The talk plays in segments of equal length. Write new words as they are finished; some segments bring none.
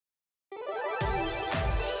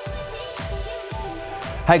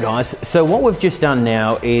Hey guys, so what we've just done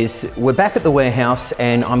now is we're back at the warehouse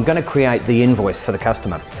and I'm going to create the invoice for the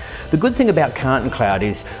customer. The good thing about CartonCloud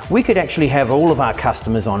is we could actually have all of our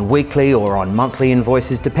customers on weekly or on monthly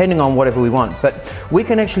invoices depending on whatever we want, but we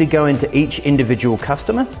can actually go into each individual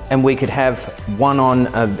customer and we could have one on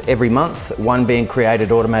every month, one being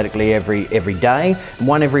created automatically every day,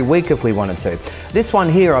 one every week if we wanted to. This one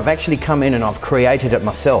here I've actually come in and I've created it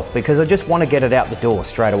myself because I just want to get it out the door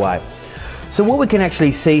straight away. So what we can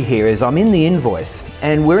actually see here is I'm in the invoice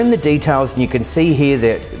and we're in the details, and you can see here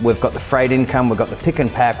that we've got the freight income, we've got the pick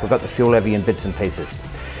and pack, we've got the fuel levy and bits and pieces.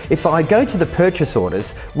 If I go to the purchase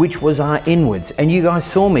orders, which was our inwards, and you guys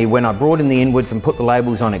saw me when I brought in the inwards and put the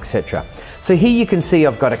labels on, etc. So here you can see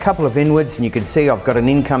I've got a couple of inwards, and you can see I've got an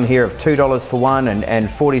income here of $2 for one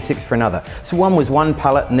and 46 for another. So one was one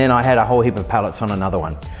pallet and then I had a whole heap of pallets on another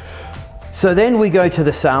one. So then we go to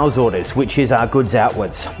the sales orders, which is our goods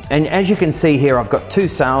outwards. And as you can see here, I've got two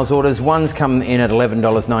sales orders. One's come in at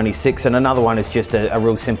 $11.96 and another one is just a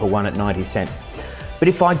real simple one at 90 cents. But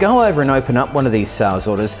if I go over and open up one of these sales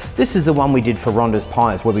orders, this is the one we did for Rhonda's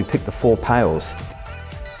Pies where we picked the 4 pails.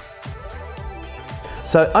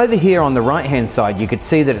 So over here on the right hand side you could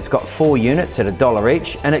see that it's got 4 units at $1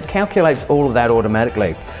 each, and it calculates all of that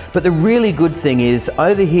automatically. But the really good thing is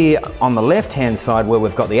over here on the left hand side where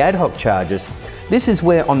we've got the ad hoc charges, this is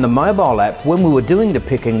where on the mobile app when we were doing the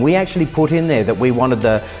picking we actually put in there that we wanted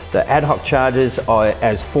the ad hoc charges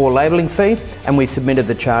as 4 labelling fee, and we submitted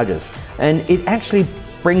the charges. And it actually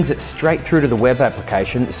brings it straight through to the web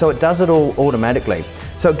application, so it does it all automatically.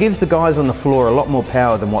 So it gives the guys on the floor a lot more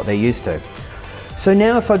power than what they're used to. So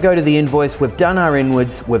now if I go to the invoice, we've done our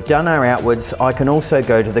inwards, we've done our outwards, I can also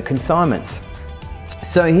go to the consignments.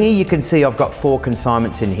 So here you can see I've got 4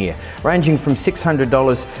 consignments in here, ranging from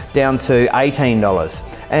 $600 down to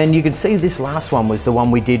 $18. And you can see this last one was the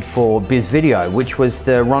one we did for Biz Video, which was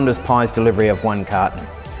the Rhonda's Pies delivery of 1 carton.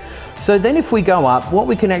 So then if we go up, what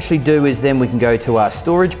we can actually do is then we can go to our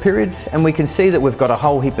storage periods and we can see that we've got a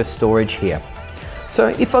whole heap of storage here. So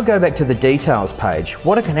if I go back to the details page,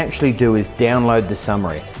 what I can actually do is download the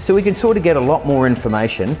summary. So we can sort of get a lot more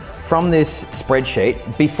information from this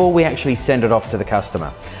spreadsheet before we actually send it off to the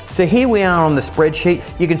customer. So here we are on the spreadsheet.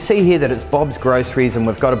 You can see here that it's Bob's Groceries and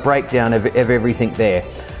we've got a breakdown of everything there.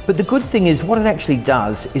 But the good thing is what it actually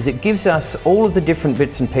does is it gives us all of the different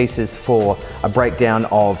bits and pieces for a breakdown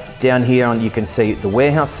of, down here on you can see the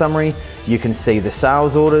warehouse summary, you can see the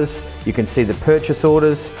sales orders, you can see the purchase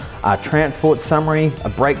orders, our transport summary, a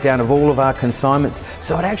breakdown of all of our consignments.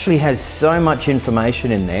 So it actually has so much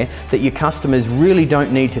information in there that your customers really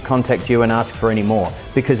don't need to contact you and ask for any more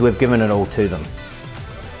because we've given it all to them.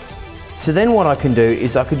 So then what I can do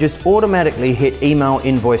is I could just automatically hit email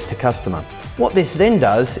invoice to customer. What this then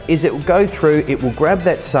does is it will go through, it will grab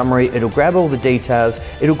that summary, it'll grab all the details,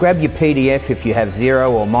 it'll grab your PDF if you have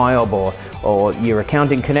Xero or MyOb or your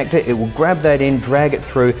accounting connector, it will grab that in, drag it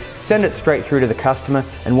through, send it straight through to the customer,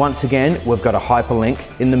 and once again we've got a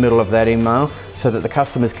hyperlink in the middle of that email so that the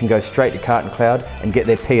customers can go straight to CartonCloud and get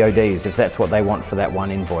their PODs if that's what they want for that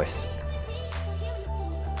one invoice.